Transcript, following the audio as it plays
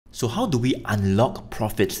So how do we unlock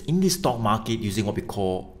profits in the stock market using what we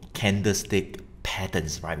call candlestick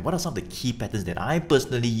patterns, right? What are some of the key patterns that I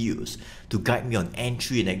personally use to guide me on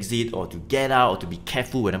entry and exit, or to get out, or to be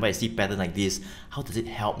careful whenever I see patterns like this? How does it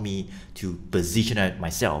help me to position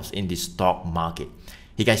myself in the stock market?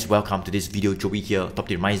 Hey guys, welcome to this video. Joey here, top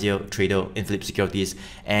tier miser, trader in Philip Securities,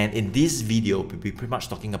 and in this video we'll be pretty much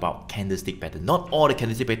talking about candlestick patterns. Not all the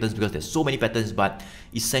candlestick patterns, because there's so many patterns, but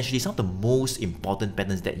essentially some of the most important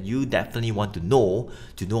patterns that you definitely want to know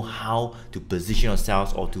how to position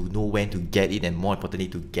yourselves, or to know when to get in, and more importantly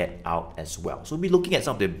to get out as well. So we'll be looking at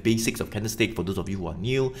some of the basics of candlestick for those of you who are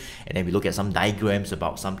new, and then we look at some diagrams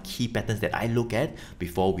about some key patterns that I look at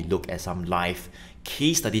before we look at some live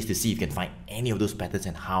case studies to see if you can find any of those patterns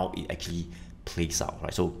and how it actually plays out,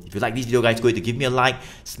 right? So if you like this video, guys, go ahead to give me a like,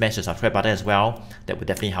 smash the subscribe button as well. That would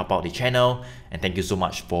definitely help out the channel, and thank you so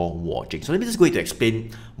much for watching. So let me just go ahead to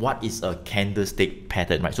explain what is a candlestick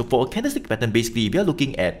pattern, right? So for a candlestick pattern, basically we are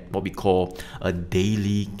looking at what we call a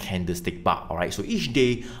daily candlestick bar, all right? So each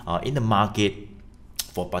day in the market,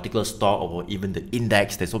 for a particular stock or even the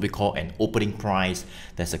index, there's what we call an opening price,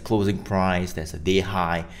 there's a closing price, there's a day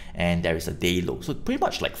high, and there is a day low. So pretty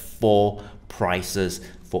much like 4 prices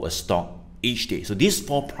for a stock each day. So these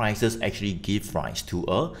 4 prices actually give rise to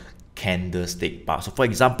a candlestick bar. So for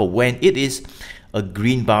example, when it is a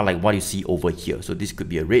green bar like what you see over here, so this could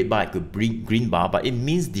be a red bar, it could be green bar, but it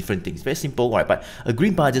means different things. Very simple, right? But a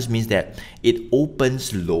green bar just means that it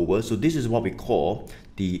opens lower. So this is what we call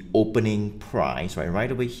the opening price,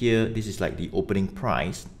 right over here. This is like the opening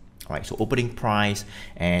price, right? So opening price,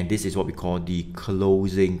 and this is what we call the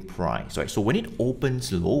closing price, right? So when it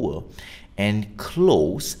opens lower and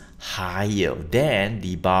close higher, then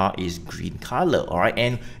the bar is green color, all right?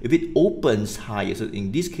 And if it opens higher, so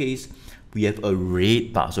in this case we have a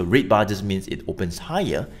red bar. So red bar just means it opens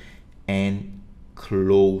higher and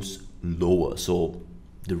close lower. So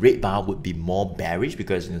the red bar would be more bearish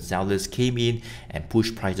because the sellers came in and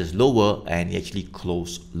pushed prices lower, and it actually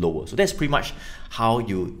closed lower. So that's pretty much how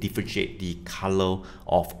you differentiate the color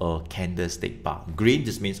of a candlestick bar. Green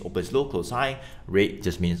just means opens low, close high. Red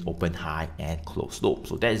just means open high and close low.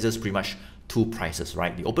 So that is just pretty much 2 prices,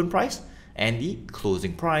 right? The open price and the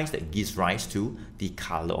closing price that gives rise to the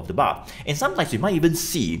color of the bar. And sometimes you might even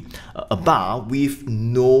see a bar with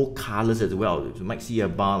no colors as well. You might see a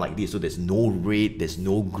bar like this, so there's no red, there's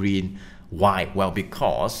no green. Why? Well,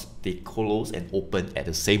 because they close and open at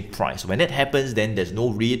the same price. So when that happens, then there's no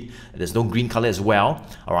red, there's no green color as well.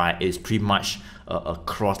 All right, it's pretty much a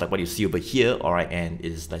cross like what you see over here. All right, and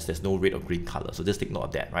there's no red or green color. So just take note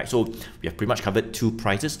of that, right? So we have pretty much covered 2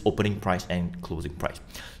 prices: opening price and closing price.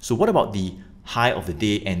 So what about the high of the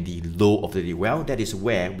day and the low of the day? Well, that is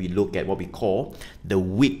where we look at what we call the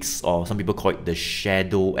wicks, or some people call it the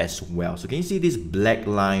shadow as well. So can you see this black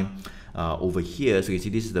line over here? So you can see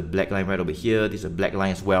this is the black line right over here. This is a black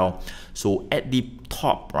line as well. So at the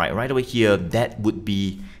top, right over here, that would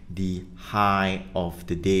be the high of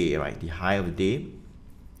the day, right? The high of the day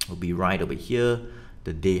will be right over here,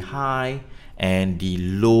 the day high, and the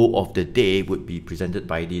low of the day would be presented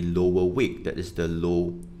by the lower wick, that is the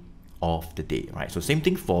low of the day, right? So same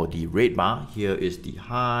thing for the red bar. Here is the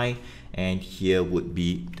high, and here would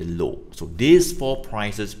be the low. So these 4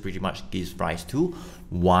 prices pretty much gives rise to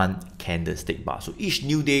 1 candlestick bar. So each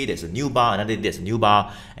new day there's a new bar, another day there's a new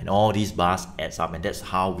bar, and all these bars adds up, and that's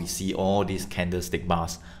how we see all these candlestick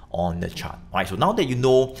bars on the chart, right? So now that you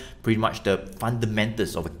know pretty much the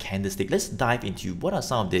fundamentals of a candlestick, let's dive into what are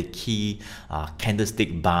some of the key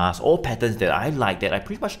candlestick bars or patterns that I like, that I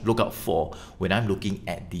pretty much look out for when I'm looking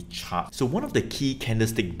at the chart. So one of the key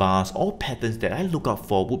candlestick bars or patterns that I look out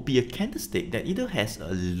for would be a candlestick that either has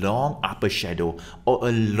a long upper shadow or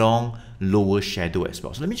a long lower shadow as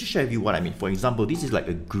well. So let me just share with you what I mean. For example, this is like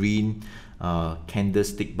a green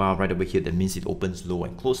candlestick bar right over here. That means it opens low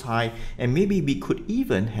and close high, and maybe we could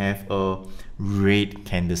even have a red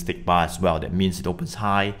candlestick bar as well. That means it opens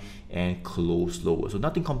high and close lower. So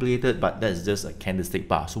nothing complicated, but that's just a candlestick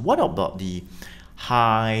bar. So what about the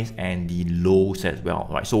highs and the lows as well,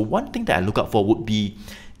 right? So one thing that I look out for would be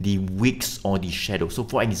the wicks or the shadow. So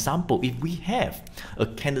for example, if we have a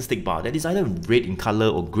candlestick bar that is either red in color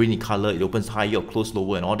or green in color, it opens higher or close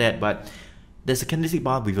lower and all that, but there's a candlestick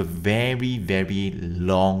bar with a very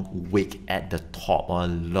long wick at the top, or a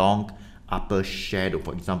long upper shadow.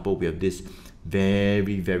 For example, we have this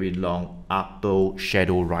very long upper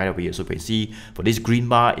shadow right over here. So you can see for this green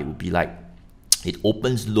bar, it would be like it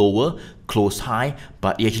opens lower, close high,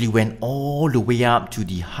 but it actually went all the way up to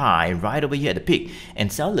the high right over here at the peak,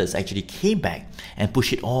 and sellers actually came back and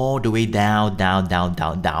pushed it all the way down,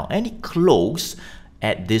 and it closed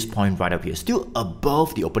at this point right up here, still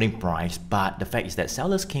above the opening price, but the fact is that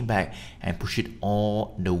sellers came back and pushed it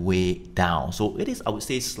all the way down. So it is, I would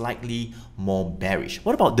say, slightly more bearish.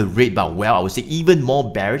 What about the red bar? Well, I would say even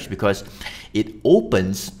more bearish because it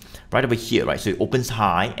opens right over here, right? So it opens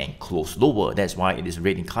high and close lower. That's why it is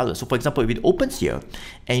red in color. So for example, if it opens here,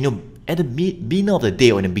 and at the beginning of the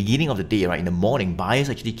day or in the beginning of the day, right, in the morning, buyers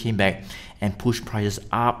actually came back and pushed prices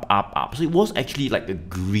up, up, up. So it was actually like a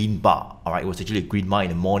green bar, all right? It was actually a green bar in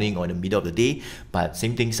the morning or in the middle of the day, but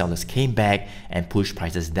same thing, sellers came back and pushed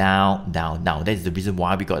prices down, down, down. That is the reason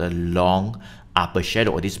why we got a long upper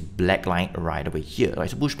shadow or this black line right over here, right?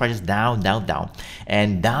 So push prices down, down, down,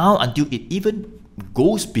 and down until it even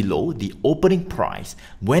goes below the opening price,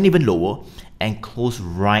 went even lower, and closed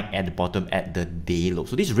right at the bottom at the day low.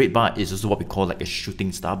 So this red bar is also what we call like a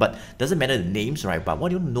shooting star, but doesn't matter the names, right? But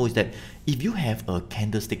what you want to know is that if you have a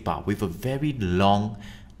candlestick bar with a very long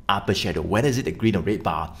upper shadow, whether is it a green or red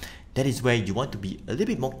bar, that is where you want to be a little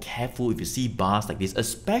bit more careful if you see bars like this,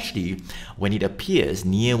 especially when it appears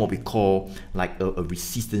near what we call like a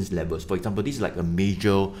resistance level. For example, this is like a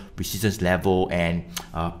major resistance level, and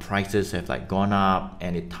prices have like gone up,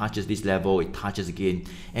 and it touches this level, it touches again,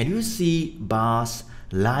 and you see bars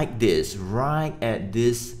like this right at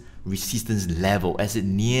this resistance level as it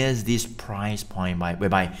nears this price point,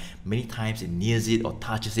 whereby many times it nears it or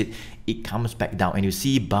touches it, it comes back down, and you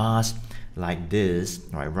see bars like this,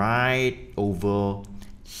 right over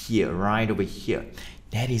here, right over here.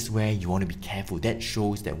 That is where you want to be careful. That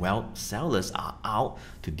shows that, well, sellers are out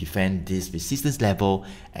to defend this resistance level,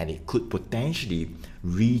 and it could potentially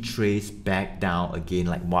retrace back down again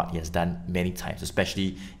like what it has done many times,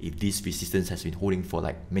 especially if this resistance has been holding for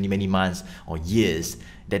like many months or years.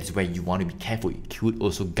 That is where you want to be careful. It could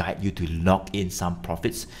also guide you to lock in some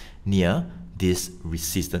profits near this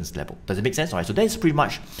resistance level. Does it make sense? All right, so that is pretty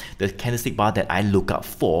much the candlestick bar that I look out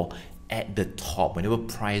for at the top whenever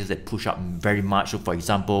prices that push up very much. So for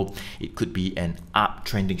example, it could be an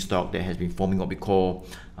uptrending stock that has been forming what we call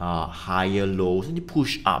higher lows, and you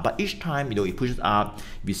push up, but each time it pushes up,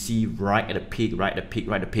 we see right at the peak, right at the peak,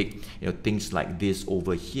 right at the peak, things like this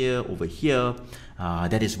over here,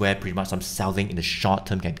 that is where pretty much some selling in the short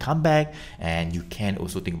term can come back, and you can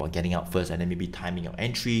also think about getting out first and then maybe timing your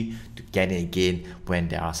entry to get in again when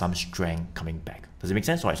there are some strength coming back. Does it make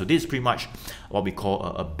sense? All right, so this is pretty much what we call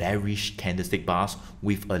a bearish candlestick bars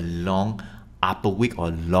with a long upper wick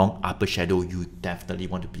or long upper shadow. You definitely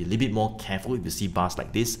want to be a little bit more careful if you see bars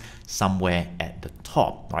like this somewhere at the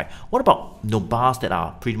top, right? What about bars that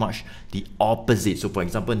are pretty much the opposite? So for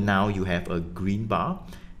example, now you have a green bar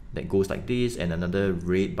that goes like this and another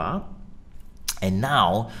red bar, and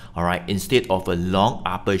now, all right, instead of a long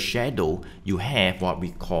upper shadow, you have what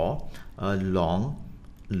we call a long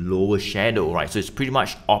lower shadow, right? So it's pretty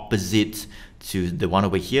much opposite to the one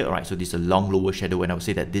over here, right? So this is a long lower shadow, and I would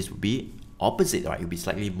say that this would be opposite, right? It would be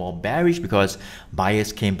slightly more bearish because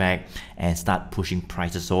buyers came back and start pushing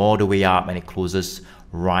prices all the way up, and it closes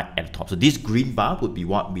right at the top. So this green bar would be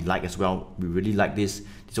what we like as well. We really like this.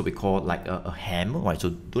 This is what we call like a hammer, right? So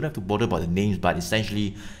don't have to bother about the names, but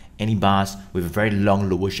essentially any bars with a very long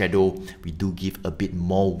lower shadow, we do give a bit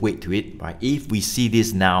more weight to it, right? If we see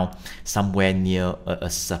this now somewhere near a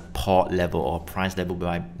support level or price level,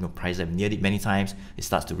 where prices have neared it many times, it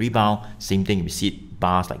starts to rebound. Same thing, we see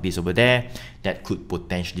bars like this over there, that could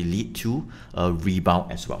potentially lead to a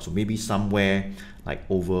rebound as well. So maybe somewhere like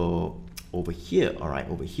over here, all right,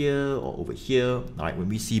 over here or over here, all right, when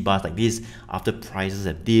we see bars like this after prices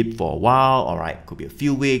have dipped for a while, all right, could be a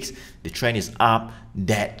few weeks, the trend is up,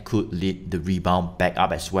 that could lead the rebound back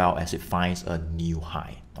up as well as it finds a new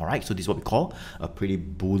high. All right, so this is what we call a pretty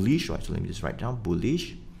bullish, right? So let me just write down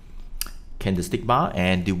bullish candlestick bar,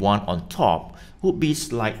 and the one on top would be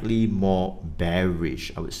slightly more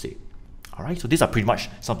bearish, I would say. All right, so these are pretty much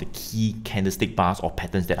some of the key candlestick bars or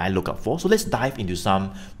patterns that I look out for. So let's dive into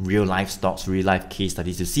some real life stocks, real life case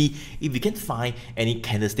studies to see if we can find any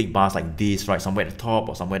candlestick bars like this, right, somewhere at the top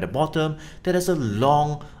or somewhere at the bottom that has a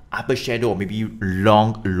long upper shadow or maybe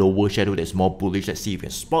long lower shadow that's more bullish. Let's see if we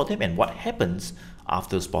can spot them and what happens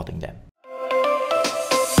after spotting them.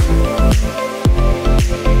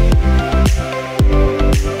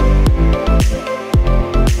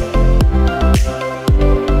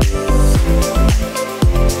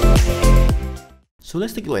 So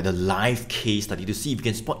let's take a look at the live case study to see if you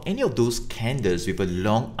can spot any of those candles with a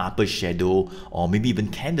long upper shadow, or maybe even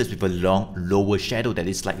candles with a long lower shadow that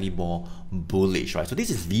is slightly more bullish, right? So this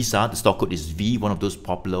is Visa, the stock code is V, one of those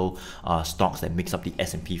popular stocks that makes up the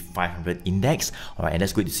S&P 500 index. All right, and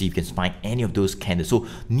that's good to see if you can find any of those candles. So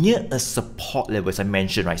near a support level, as I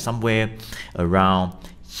mentioned, right, somewhere around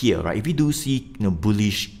here, right? If we do see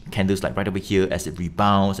bullish candles like right over here as it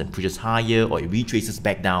rebounds and pushes higher, or it retraces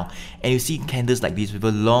back down, and you see candles like this with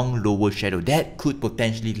a long lower shadow, that could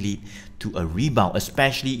potentially lead to a rebound,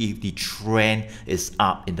 especially if the trend is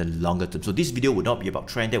up in the longer term. So this video would not be about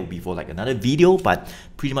trend, that would be for like another video, but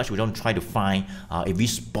pretty much we don't try to find if we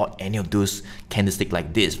spot any of those candlestick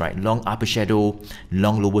like this, right? Long upper shadow,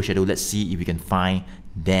 long lower shadow. Let's see if we can find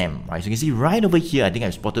them, right? So you can see right over here, I think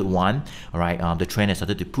I've spotted one. All right, the trend has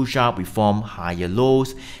started to push up. We form higher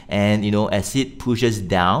lows, and as it pushes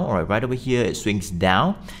down, all right, right over here it swings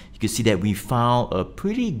down. You can see that we found a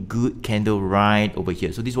pretty good candle right over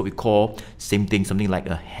here. So this is what we call same thing, something like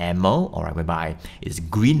a hammer, all right, whereby it's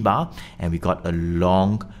green bar and we got a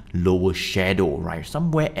long lower shadow, right,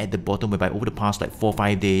 somewhere at the bottom, whereby over the past like 4 or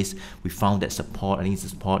 5 days we found that support. I think the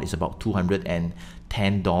support is about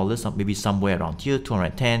 $210, maybe somewhere around here,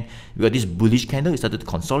 210. We got this bullish candle, it started to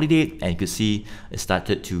consolidate, and you can see it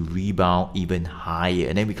started to rebound even higher,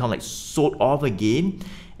 and then we kind of like sold off again.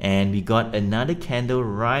 And we got another candle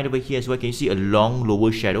right over here as well. Can you see a long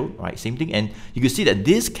lower shadow, right? Same thing. And you can see that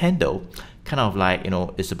this candle kind of like,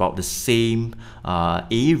 it's about the same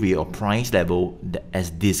area or price level as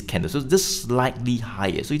this candle. So just slightly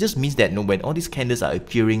higher. So it just means that when all these candles are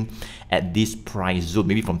appearing at this price zone,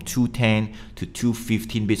 maybe from 210 to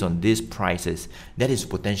 215 based on these prices, that is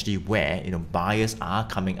potentially where buyers are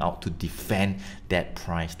coming out to defend that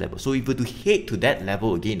price level. So if we were to hit to that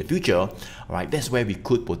level again in the future, all right, that's where we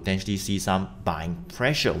could potentially see some buying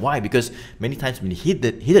pressure. Why? Because many times when we hit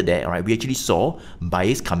it there, all right, we actually saw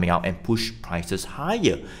buyers coming out and push prices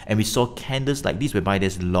higher, and we saw candles like this whereby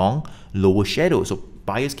there's long lower shadow. So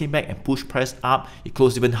buyers came back and pushed price up, it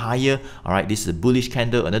closed even higher. All right, this is a bullish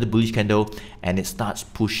candle, another bullish candle, and it starts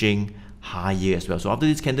pushing higher as well. So after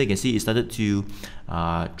this candle, you can see it started to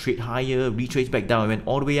trade higher, retrace back down, and went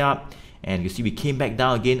all the way up, and you see we came back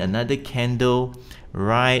down again, another candle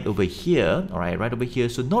right over here. All right, right over here.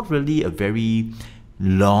 So not really a very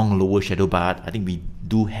long lower shadow, but I think we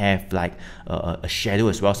do have like a shadow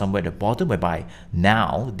as well somewhere at the bottom, whereby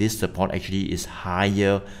now this support actually is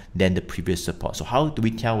higher than the previous support. So how do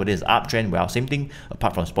we tell whether it's uptrend? Well, same thing,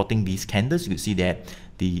 apart from spotting these candles, you can see that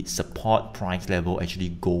the support price level actually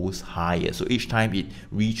goes higher. So each time it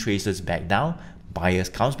retraces back down, buyers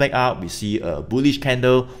comes back up, we see a bullish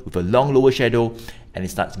candle with a long lower shadow, and it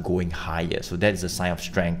starts going higher. So that is a sign of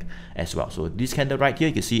strength as well. So this candle right here,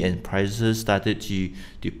 you can see, and prices started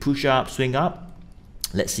to push up, swing up.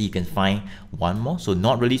 Let's see if you can find one more. So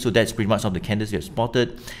not really. So that's pretty much some of the candles you have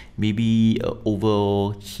spotted. Maybe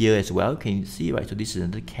over here as well. Can you see, right? So this is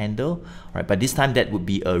another candle, right? But this time that would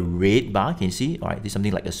be a red bar. Can you see? All right, this is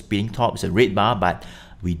something like a spinning top. It's a red bar, but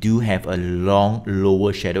we do have a long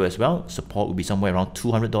lower shadow as well. Support will be somewhere around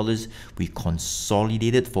 $200. We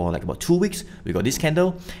consolidated for like about 2 weeks. We got this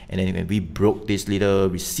candle, and then when we broke this little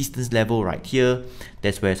resistance level right here,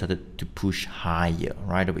 that's where it started to push higher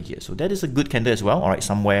right over here. So that is a good candle as well. All right,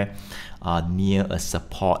 somewhere near a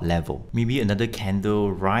support level. Maybe another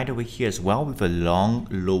candle right over here as well with a long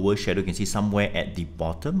lower shadow. You can see somewhere at the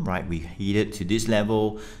bottom, right? We hit it to this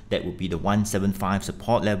level. That would be the 175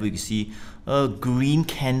 support level. You can see a green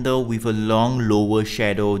candle with a long lower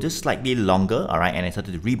shadow, just slightly longer, all right, and it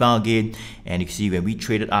started to rebound again, and you can see when we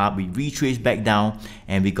traded up, we retraced back down,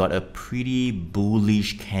 and we got a pretty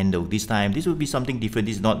bullish candle. This time, this would be something different.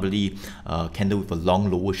 This is not really a candle with a long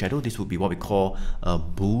lower shadow. This would be what we call a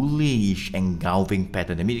bullish engulfing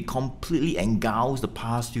pattern. I mean, it completely engulfs the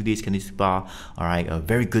past few days candlestick bar. All right, a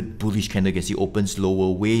very good bullish candle. You can see opens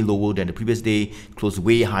lower, way lower than the previous day, closed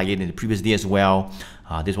way higher than the previous day as well.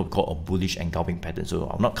 This is what we call a bullish engulfing pattern. So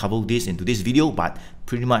I'll not cover this into this video, but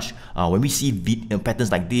pretty much when we see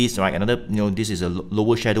patterns like this, right, another, this is a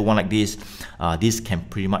lower shadow one like this, this can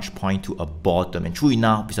pretty much point to a bottom. And true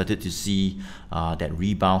enough, we started to see that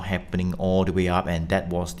rebound happening all the way up, and that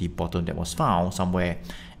was the bottom that was found somewhere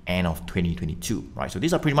end of 2022, right? So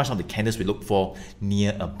these are pretty much some of the candles we look for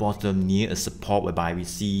near a bottom, near a support, whereby we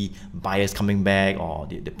see buyers coming back or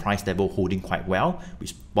the price level holding quite well. We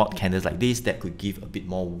spot candles like this that could give a bit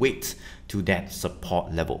more weight to that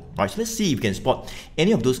support level, right? So let's see if we can spot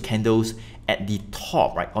any of those candles at the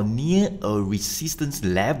top, right, or near a resistance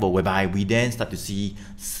level, whereby we then start to see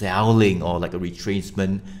selling or like a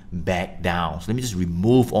retracement back down. So let me just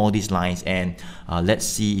remove all these lines, and let's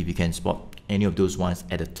see if we can spot any of those ones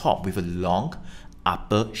at the top with a long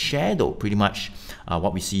upper shadow, pretty much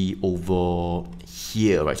what we see over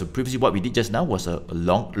here, right? So previously what we did just now was a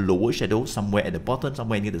long lower shadow somewhere at the bottom,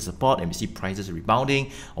 somewhere near the support, and we see prices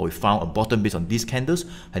rebounding, or we found a bottom based on these candles.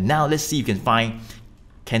 And now let's see if you can find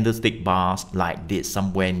candlestick bars like this,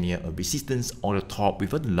 somewhere near a resistance on the top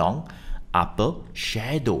with a long upper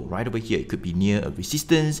shadow right over here. It could be near a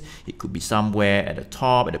resistance, it could be somewhere at the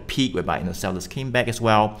top, at the peak, whereby sellers came back as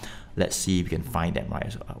well. Let's see if we can find them, right?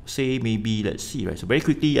 So I would say maybe, let's see, right? So very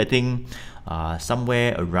quickly, I think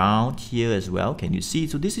somewhere around here as well. Can you see?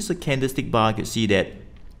 So this is a candlestick bar. You can see that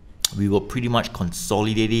we were pretty much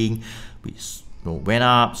consolidating. We went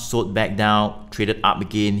up, sold back down, traded up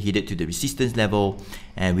again, hit it to the resistance level,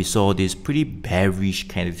 and we saw this pretty bearish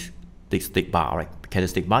candlestick bar, right?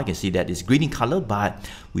 Candlestick bar, you can see that it's green in color, but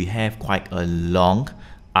we have quite a long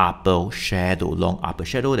upper shadow.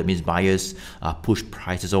 That means buyers push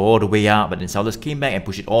prices all the way up, but then sellers came back and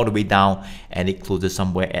push it all the way down, and it closes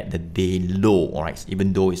somewhere at the day low. All right,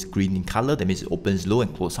 even though it's green in color, that means it opens low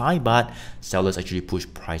and closes high, but sellers actually push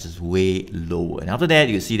prices way lower. And after that,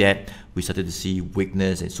 you can see that we started to see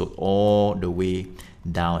weakness and sold all the way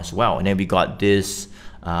down as well. And then we got this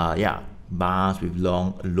bars with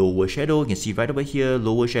long lower shadow. You can see right over here,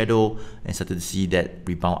 lower shadow, and started to see that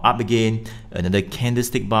rebound up again. Another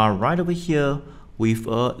candlestick bar right over here with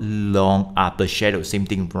a long upper shadow. Same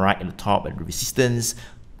thing right at the top at the resistance.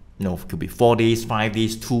 It could be 4 days, 5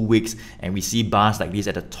 days, 2 weeks, and we see bars like this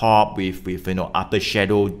at the top with upper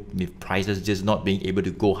shadow, with prices just not being able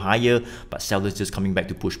to go higher, but sellers just coming back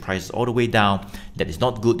to push prices all the way down. That is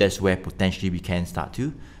not good. That's where potentially we can start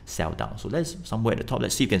to sell down. So let's somewhere at the top,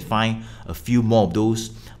 let's see if we can find a few more of those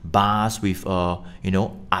bars with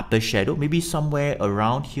upper shadow, maybe somewhere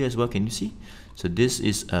around here as well. Can you see? So this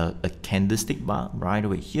is a candlestick bar right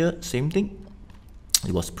over here. Same thing.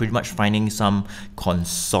 It was pretty much finding some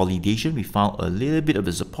consolidation. We found a little bit of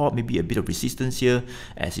a support, maybe a bit of resistance here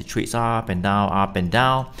as it trades up and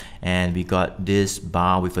down, and we got this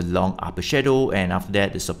bar with a long upper shadow, and after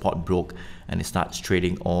that the support broke and it starts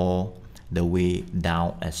trading all the way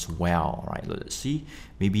down as well. Right, let's see,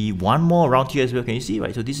 maybe one more around here as well. Can you see?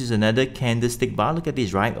 Right, so this is another candlestick bar. Look at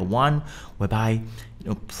this, right? A one whereby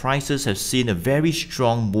prices have seen a very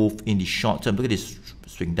strong move in the short term. Look at this,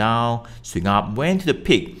 swing down, swing up, went to the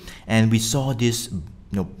peak, and we saw this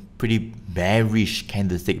pretty bearish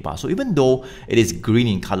candlestick bar. So even though it is green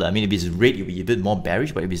in color, I mean, if it's red, it will be a bit more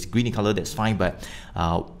bearish, but if it's green in color, that's fine. But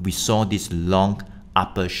we saw this long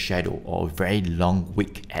upper shadow or very long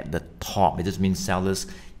wick at the top. It just means sellers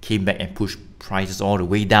came back and pushed prices all the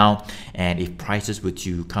way down, and if prices were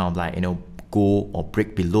to kind of go or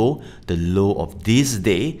break below the low of this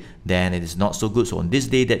day, then it is not so good. So on this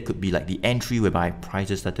day, that could be like the entry whereby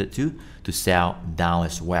prices started to sell down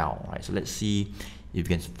as well. Right, so let's see if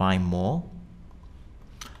we can find more.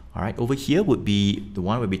 All right, over here would be the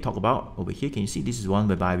one where we talk about over here. Can you see? This is one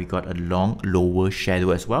whereby we got a long lower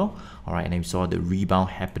shadow as well. All right, and then we saw the rebound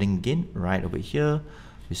happening again right over here.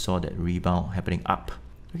 We saw that rebound happening up.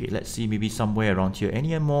 Okay, let's see, maybe somewhere around here.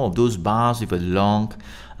 Any more of those bars with a long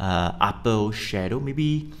upper shadow?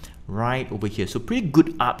 Maybe right over here. So pretty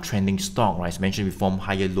good uptrending stock, right? As mentioned, we form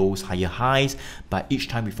higher lows, higher highs, but each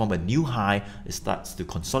time we form a new high, it starts to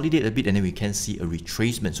consolidate a bit, and then we can see a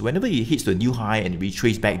retracement. So whenever it hits the new high and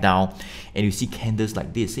retrace back down, and you see candles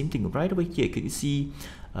like this, same thing right over here. Could you see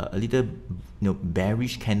a little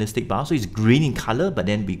bearish candlestick bar? So it's green in color, but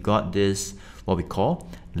then we got this what we call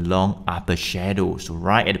long upper shadow. So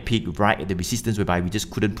right at the peak, right at the resistance, whereby we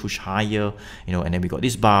just couldn't push higher, and then we got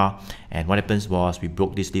this bar, and what happens was we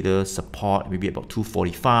broke this little support, maybe about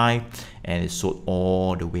 245, and it sold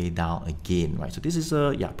all the way down again, right? So this is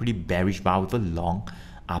a pretty bearish bar with a long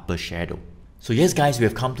upper shadow. So yes guys, we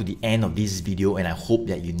have come to the end of this video, and I hope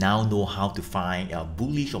that you now know how to find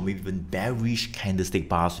bullish or maybe even bearish candlestick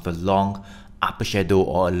bars with a long upper shadow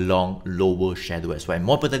or a long lower shadow as well. And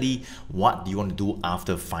more importantly, what do you want to do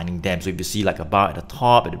after finding them? So if you see like a bar at the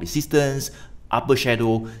top, at the resistance, upper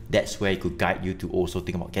shadow, that's where it could guide you to also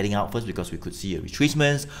think about getting out first, because we could see a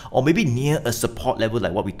retracement, or maybe near a support level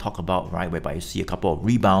like what we talk about, right, whereby you see a couple of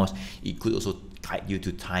rebounds. It could also guide you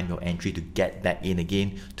to time your entry to get back in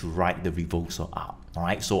again to ride the reversal up.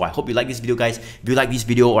 Alright, so I hope you like this video, guys. If you like this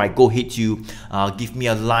video, alright, go ahead to give me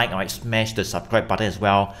a like, alright, smash the subscribe button as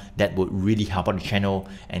well. That would really help out the channel,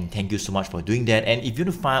 and thank you so much for doing that. And if you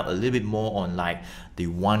want to find out a little bit more on like the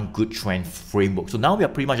one good trend framework, so now we are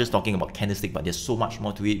pretty much just talking about candlestick, but there's so much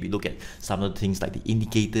more to it. We look at some of the things like the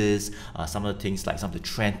indicators, some of the things like some of the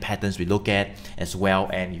trend patterns we look at as well,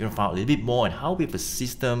 and you're going to find out a little bit more on how we have a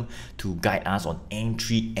system to guide us on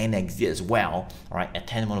entry and exit as well. Alright,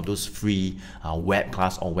 attend one of those free web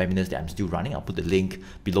class or webinars that I'm still running. I'll put the link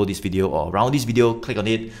below this video or around this video. Click on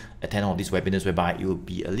it, attend one of these webinars whereby it will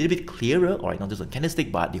be a little bit clearer, alright, not just on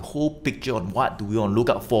candlestick, but the whole picture on what do we want to look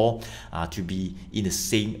out for to be in the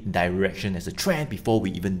same direction as the trend before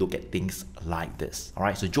we even look at things like this.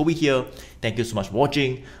 Alright, so Joey here. Thank you so much for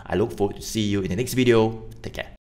watching. I look forward to see you in the next video. Take care.